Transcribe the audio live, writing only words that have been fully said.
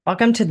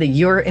Welcome to the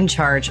You're in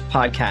Charge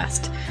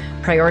podcast,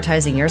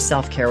 prioritizing your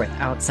self-care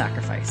without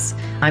sacrifice.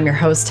 I'm your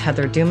host,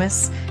 Heather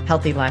Dumas,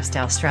 healthy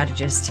lifestyle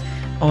strategist,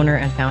 owner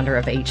and founder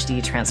of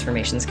HD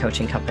Transformations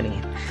Coaching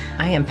Company.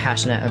 I am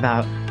passionate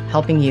about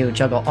helping you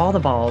juggle all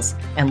the balls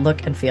and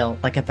look and feel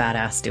like a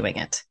badass doing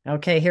it.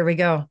 Okay, here we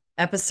go.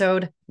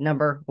 Episode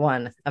number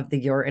 1 of the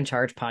You're in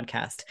Charge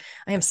podcast.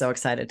 I am so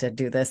excited to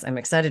do this. I'm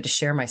excited to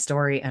share my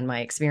story and my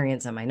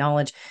experience and my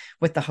knowledge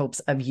with the hopes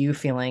of you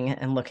feeling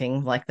and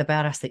looking like the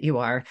badass that you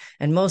are,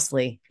 and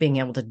mostly being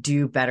able to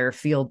do better,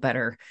 feel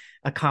better,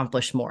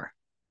 accomplish more.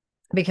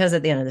 Because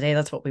at the end of the day,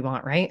 that's what we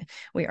want, right?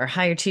 We are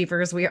high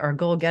achievers, we are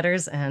goal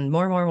getters, and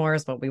more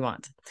is what we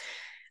want.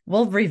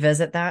 We'll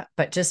revisit that,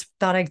 but just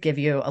thought I'd give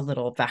you a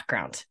little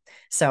background.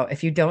 So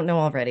if you don't know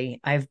already,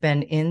 I've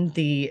been in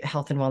the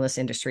health and wellness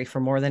industry for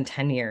more than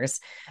 10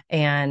 years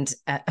and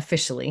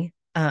officially,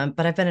 but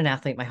I've been an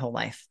athlete my whole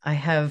life. I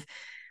have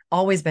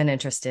always been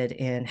interested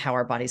in how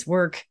our bodies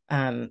work,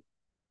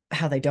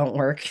 how they don't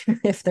work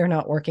if they're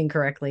not working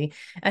correctly,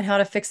 and how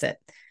to fix it,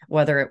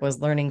 whether it was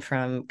learning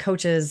from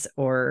coaches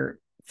or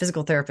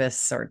physical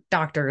therapists or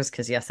doctors,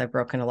 because yes, I've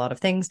broken a lot of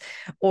things,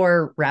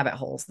 or rabbit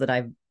holes that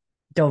I've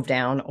dove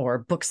down, or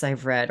books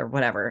I've read, or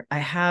whatever. I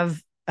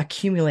have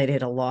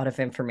accumulated a lot of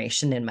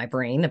information in my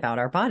brain about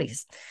our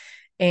bodies.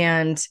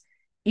 And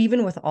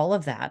even with all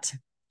of that,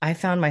 I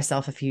found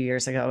myself a few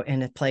years ago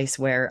in a place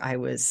where I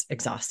was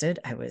exhausted,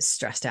 I was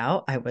stressed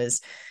out, I was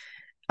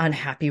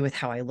unhappy with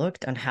how I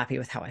looked, unhappy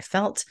with how I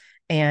felt,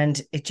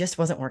 and it just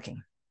wasn't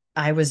working.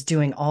 I was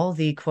doing all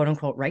the quote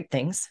unquote right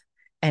things,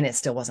 and it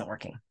still wasn't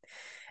working.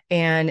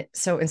 And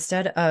so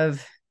instead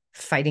of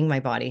fighting my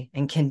body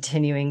and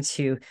continuing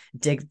to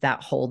dig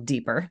that hole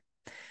deeper,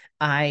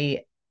 I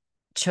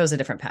chose a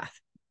different path.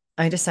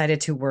 I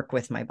decided to work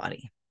with my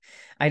body.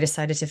 I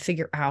decided to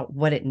figure out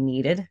what it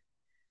needed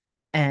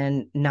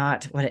and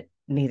not what it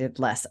needed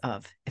less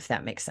of, if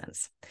that makes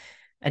sense.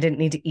 I didn't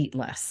need to eat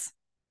less.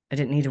 I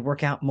didn't need to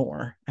work out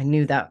more. I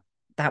knew that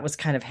that was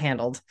kind of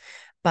handled,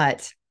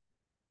 but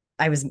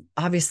I was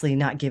obviously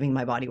not giving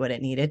my body what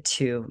it needed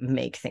to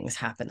make things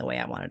happen the way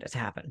I wanted it to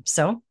happen.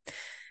 So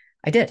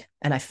I did,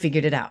 and I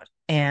figured it out.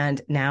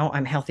 And now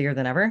I'm healthier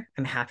than ever.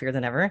 I'm happier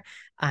than ever.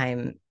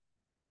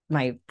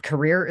 My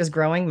career is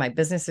growing. My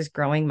business is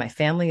growing. My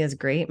family is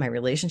great. My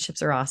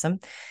relationships are awesome.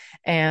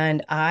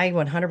 And I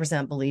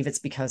 100% believe it's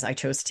because I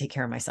chose to take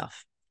care of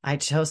myself. I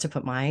chose to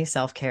put my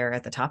self-care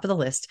at the top of the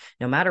list,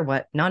 no matter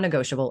what,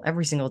 non-negotiable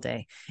every single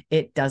day.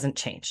 It doesn't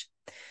change.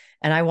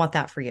 And I want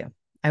that for you.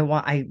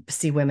 I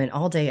see women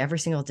all day, every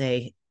single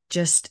day,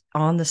 just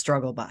on the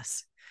struggle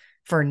bus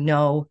for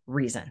no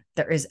reason.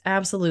 There is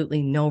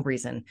absolutely no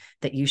reason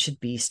that you should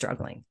be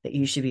struggling, that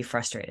you should be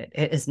frustrated.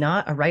 It is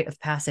not a rite of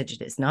passage.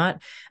 It is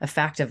not a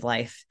fact of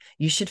life.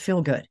 You should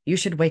feel good. You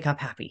should wake up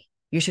happy.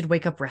 You should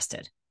wake up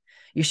rested.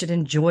 You should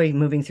enjoy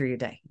moving through your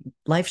day.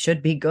 Life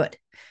should be good.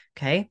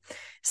 Okay.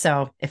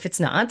 So if it's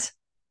not,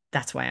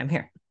 that's why I'm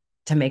here,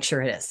 to make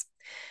sure it is.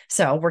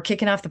 So we're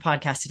kicking off the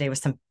podcast today with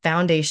some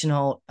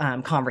foundational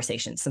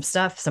conversations, some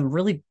stuff, some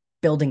really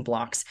building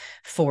blocks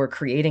for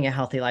creating a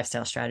healthy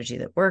lifestyle strategy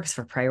that works,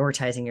 for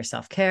prioritizing your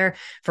self-care,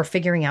 for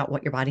figuring out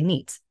what your body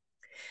needs.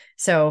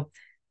 So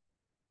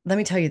let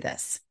me tell you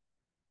this.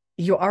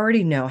 You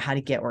already know how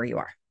to get where you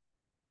are.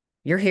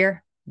 You're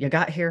here, you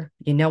got here,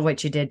 you know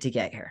what you did to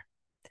get here.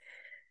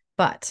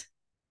 But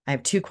I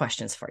have 2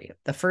 questions for you.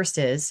 The first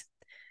is,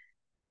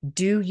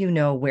 do you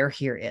know where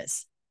here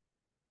is?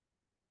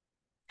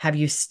 Have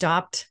you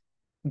stopped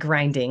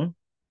grinding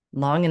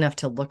long enough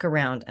to look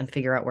around and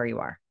figure out where you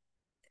are?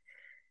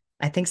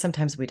 I think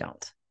sometimes we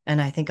don't.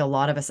 And I think a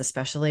lot of us,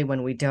 especially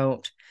when we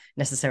don't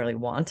necessarily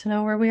want to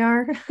know where we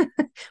are,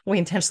 we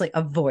intentionally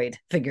avoid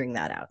figuring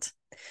that out.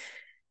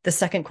 The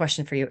second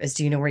question for you is,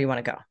 do you know where you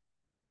want to go?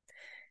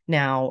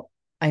 Now,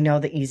 I know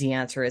the easy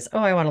answer is, oh,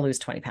 I want to lose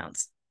 20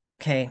 pounds.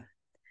 Okay.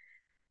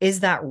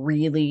 Is that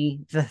really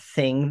the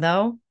thing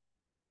though?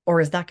 Or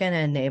is that going to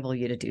enable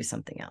you to do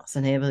something else,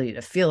 enable you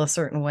to feel a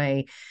certain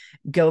way,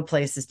 go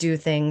places, do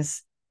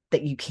things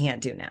that you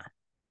can't do now?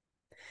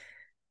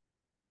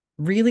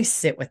 Really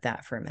sit with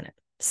that for a minute.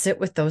 Sit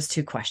with those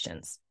 2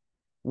 questions.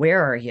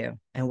 Where are you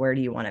and where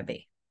do you want to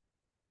be?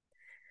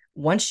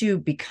 Once you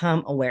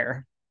become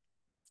aware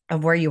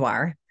of where you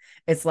are,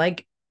 it's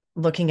like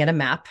looking at a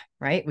map,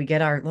 right? We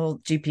get our little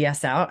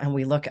GPS out and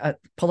we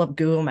pull up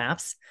Google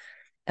Maps,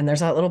 and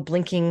there's that little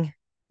blinking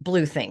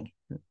blue thing,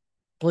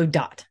 blue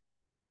dot,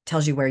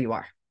 tells you where you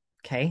are.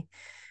 Okay.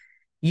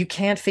 You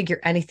can't figure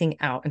anything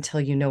out until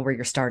you know where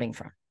you're starting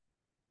from.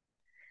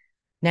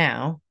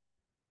 Now,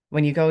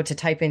 when you go to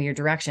type in your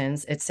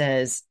directions, it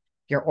says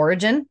your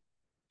origin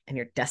and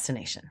your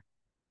destination.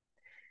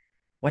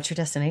 What's your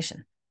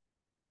destination?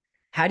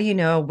 How do you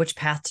know which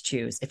path to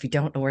choose if you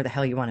don't know where the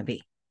hell you want to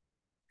be?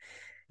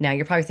 Now,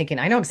 you're probably thinking,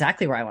 I know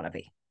exactly where I want to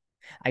be.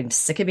 I'm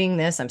sick of being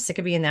this. I'm sick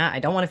of being that. I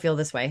don't want to feel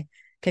this way.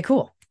 Okay,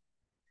 cool.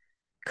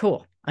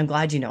 Cool. I'm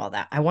glad you know all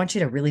that. I want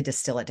you to really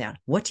distill it down.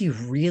 What do you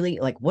really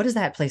like? What does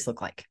that place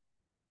look like?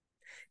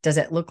 Does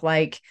it look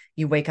like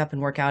you wake up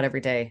and work out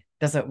every day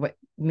Does it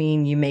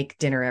mean you make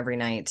dinner every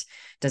night?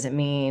 Does it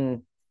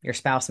mean your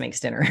spouse makes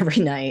dinner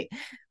every night?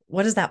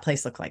 What does that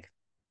place look like?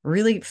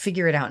 Really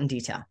figure it out in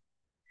detail.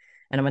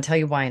 And I'm going to tell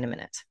you why in a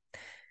minute.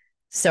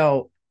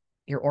 So,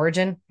 your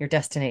origin, your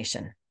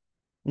destination.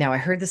 Now, I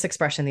heard this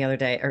expression the other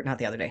day, or not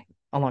the other day,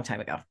 a long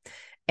time ago.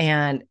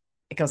 And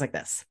it goes like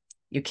this: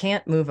 you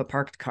can't move a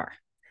parked car.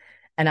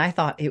 And I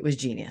thought it was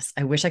genius.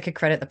 I wish I could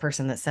credit the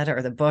person that said it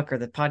or the book or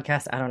the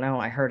podcast. I don't know.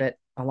 I heard it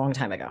a long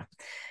time ago.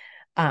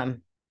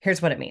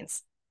 Here's what it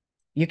means.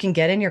 You can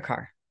get in your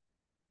car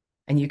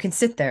and you can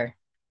sit there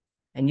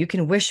and you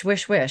can wish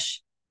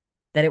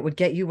that it would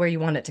get you where you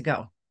want it to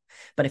go.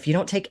 But if you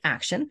don't take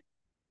action,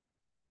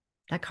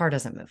 that car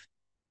doesn't move.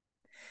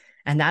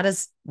 And that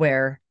is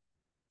where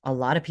a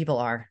lot of people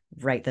are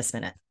right this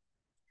minute.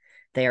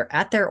 They are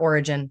at their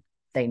origin.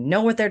 They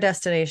know what their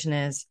destination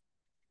is.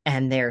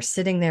 And they're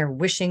sitting there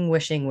wishing,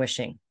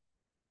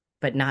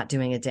 but not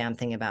doing a damn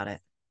thing about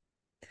it.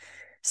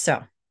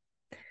 So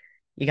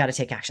you got to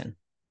take action,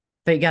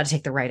 but you got to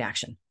take the right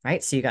action,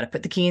 right? So you got to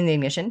put the key in the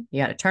ignition.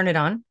 You got to turn it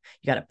on.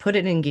 You got to put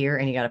it in gear,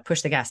 and you got to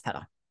push the gas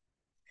pedal.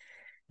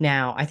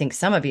 Now, I think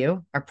some of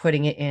you are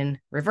putting it in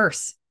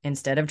reverse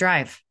instead of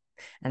drive.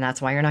 And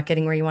that's why you're not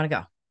getting where you want to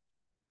go.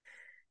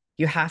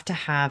 You have to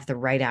have the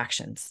right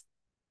actions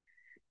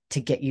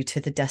to get you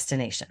to the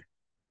destination.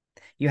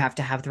 You have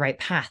to have the right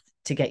path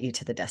to get you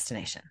to the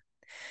destination.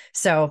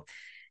 So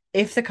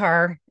if the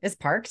car is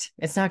parked,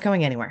 it's not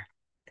going anywhere.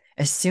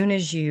 As soon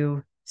as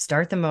you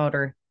start the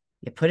motor,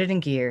 you put it in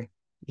gear,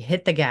 you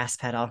hit the gas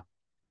pedal,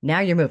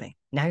 now you're moving.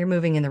 Now you're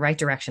moving in the right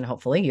direction,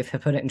 hopefully. You've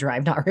put it in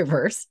drive, not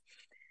reverse.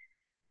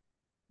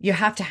 You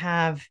have to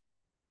have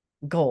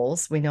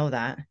goals. We know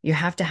that. You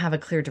have to have a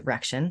clear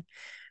direction.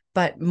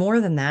 But more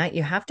than that,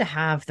 you have to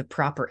have the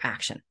proper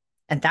action.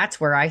 And that's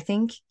where I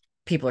think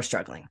people are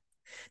struggling.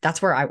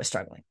 That's where I was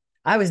struggling.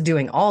 I was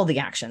doing all the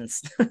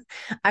actions.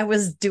 I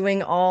was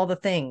doing all the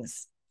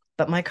things,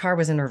 but my car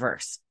was in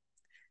reverse.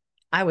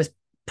 I was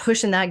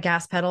pushing that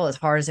gas pedal as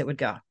hard as it would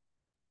go,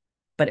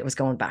 but it was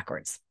going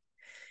backwards.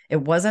 It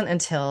wasn't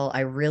until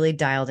I really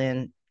dialed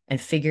in and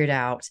figured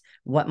out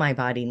what my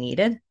body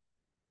needed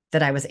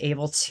that I was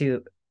able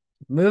to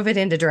move it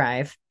into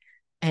drive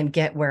and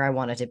get where I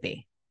wanted to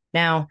be.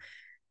 Now,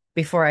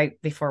 before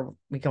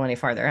we go any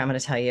farther, I'm going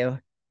to tell you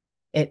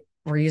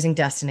we're using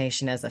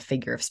destination as a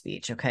figure of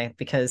speech, okay?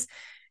 Because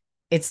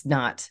it's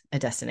not a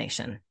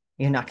destination.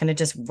 You're not going to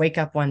just wake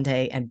up one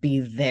day and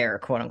be there,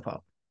 quote unquote.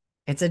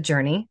 It's a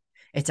journey.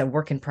 It's a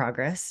work in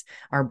progress.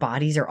 Our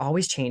bodies are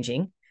always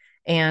changing,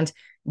 and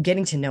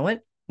getting to know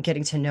it,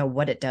 getting to know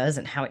what it does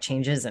and how it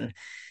changes and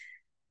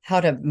how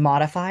to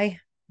modify,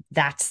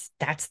 that's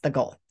the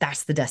goal.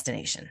 That's the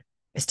destination,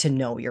 is to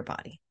know your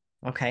body.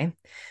 Okay.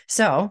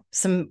 So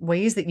some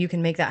ways that you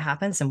can make that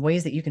happen, some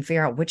ways that you can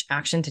figure out which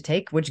action to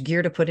take, which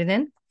gear to put it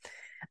in.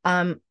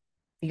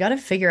 You got to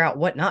figure out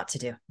what not to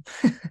do.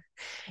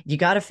 You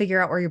got to figure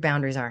out where your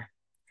boundaries are.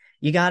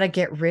 You got to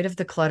get rid of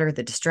the clutter,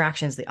 the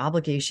distractions, the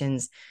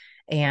obligations,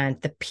 and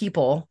the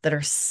people that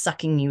are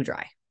sucking you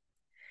dry.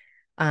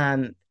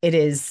 It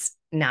is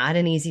not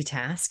an easy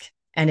task.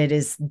 And it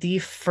is the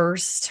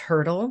first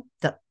hurdle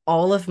that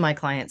all of my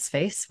clients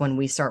face when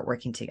we start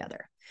working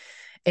together.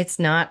 It's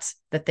not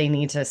that they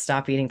need to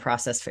stop eating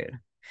processed food.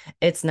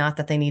 It's not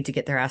that they need to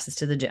get their asses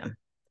to the gym.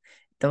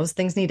 Those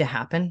things need to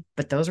happen,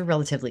 but those are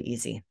relatively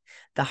easy.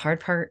 The hard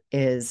part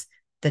is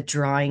the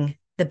drawing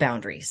the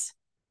boundaries,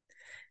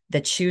 the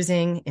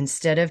choosing,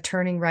 instead of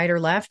turning right or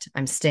left,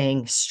 I'm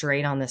staying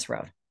straight on this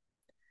road.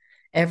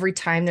 Every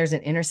time there's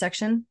an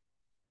intersection,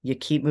 you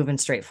keep moving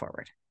straight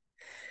forward.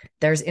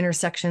 There's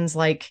intersections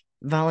like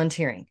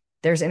volunteering.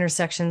 There's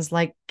intersections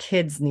like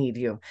kids need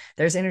you.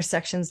 There's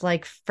intersections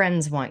like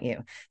friends want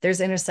you. There's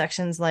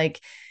intersections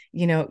like,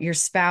 your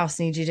spouse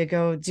needs you to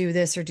go do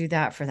this or do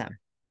that for them.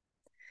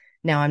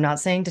 Now, I'm not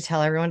saying to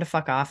tell everyone to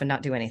fuck off and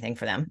not do anything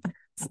for them.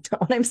 That's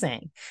not what I'm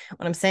saying.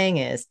 What I'm saying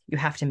is you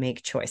have to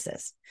make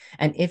choices.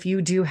 And if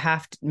you do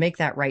have to make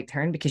that right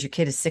turn because your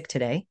kid is sick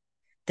today,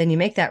 then you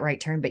make that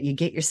right turn, but you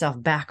get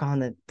yourself back on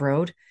the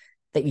road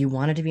that you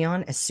wanted to be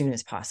on as soon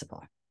as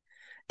possible.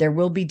 There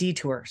will be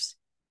detours.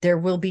 There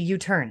will be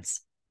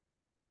U-turns.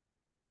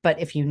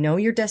 But if you know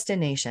your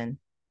destination,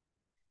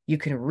 you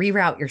can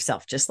reroute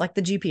yourself just like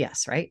the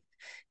GPS, right?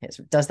 It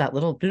does that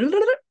little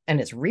and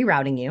it's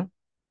rerouting you,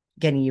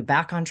 getting you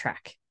back on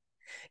track.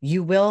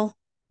 You will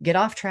get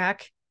off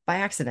track by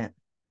accident.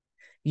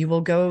 You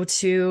will go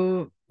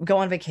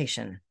on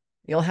vacation.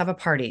 You'll have a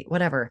party,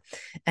 whatever.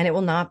 And it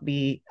will not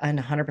be in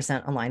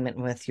 100% alignment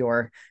with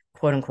your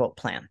quote unquote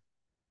plan.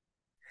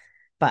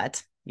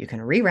 But you can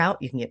reroute,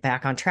 you can get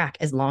back on track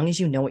as long as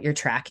you know what your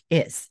track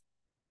is.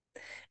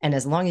 And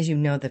as long as you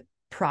know the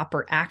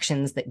proper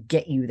actions that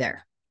get you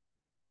there.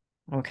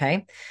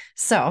 Okay.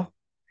 So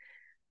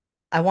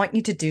I want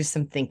you to do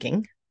some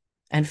thinking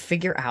and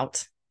figure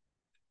out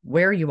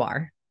where you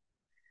are,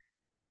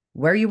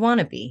 where you want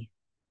to be,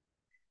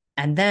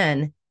 and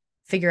then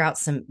figure out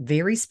some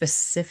very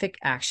specific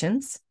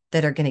actions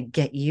that are going to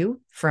get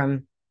you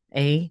from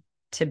A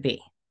to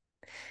B.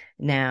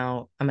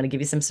 Now, I'm going to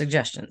give you some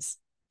suggestions.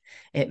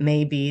 It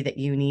may be that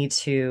you need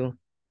to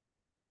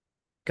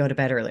go to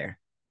bed earlier.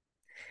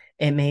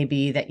 It may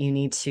be that you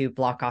need to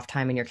block off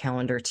time in your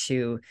calendar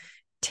to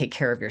take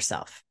care of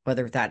yourself,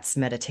 whether that's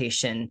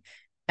meditation,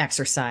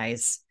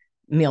 exercise,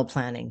 meal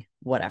planning,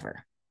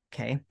 whatever.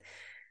 Okay.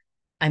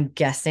 I'm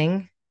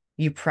guessing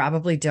you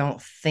probably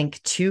don't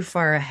think too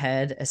far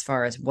ahead as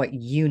far as what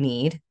you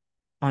need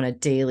on a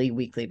daily,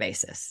 weekly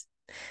basis.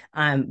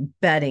 I'm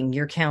betting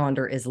your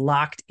calendar is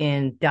locked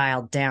in,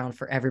 dialed down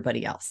for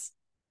everybody else,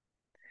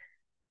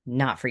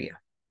 not for you.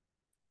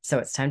 So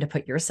it's time to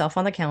put yourself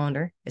on the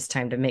calendar. It's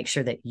time to make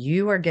sure that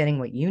you are getting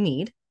what you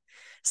need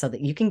so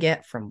that you can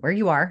get from where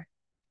you are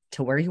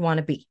to where you want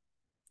to be.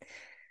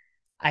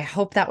 I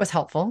hope that was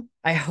helpful.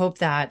 I hope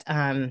that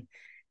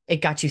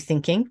it got you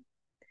thinking.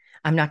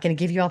 I'm not going to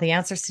give you all the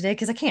answers today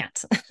because I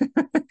can't.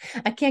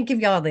 I can't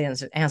give you all the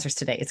answers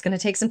today. It's going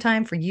to take some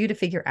time for you to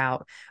figure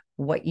out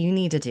what you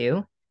need to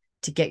do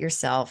to get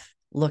yourself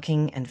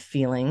looking and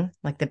feeling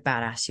like the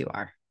badass you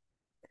are.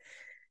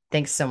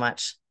 Thanks so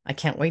much. I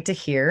can't wait to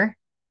hear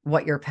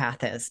what your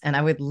path is. And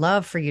I would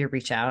love for you to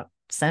reach out,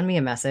 send me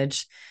a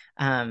message,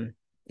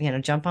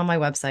 jump on my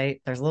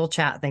website. There's a little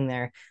chat thing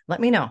there.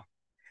 Let me know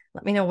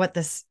what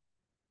this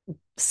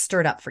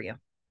stirred up for you.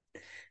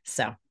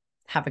 So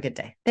have a good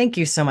day. Thank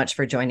you so much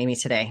for joining me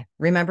today.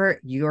 Remember,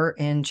 you're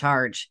in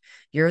charge.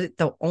 You're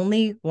the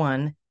only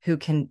one who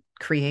can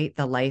create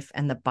the life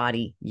and the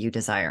body you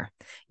desire.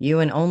 You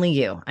and only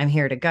you. I'm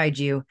here to guide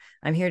you.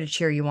 I'm here to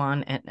cheer you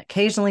on and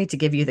occasionally to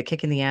give you the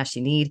kick in the ass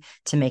you need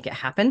to make it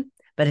happen.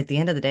 But at the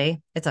end of the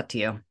day, it's up to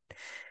you.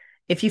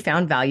 If you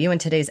found value in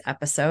today's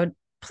episode,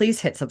 please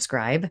hit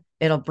subscribe.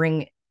 It'll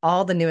bring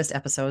all the newest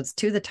episodes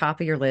to the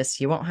top of your list.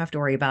 You won't have to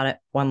worry about it.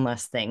 One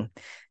less thing.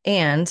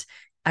 And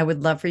I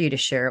would love for you to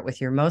share it with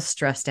your most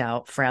stressed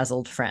out,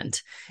 frazzled friend.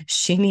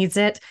 She needs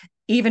it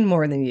even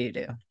more than you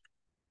do.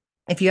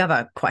 If you have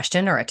a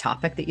question or a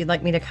topic that you'd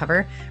like me to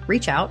cover,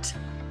 reach out,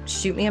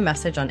 shoot me a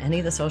message on any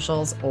of the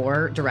socials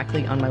or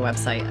directly on my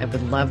website. I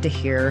would love to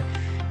hear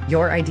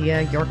your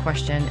idea, your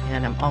question,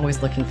 and I'm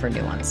always looking for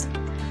new ones.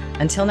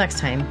 Until next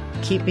time,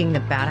 keep being the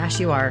badass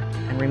you are,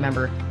 and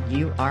remember,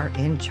 you are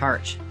in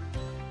charge.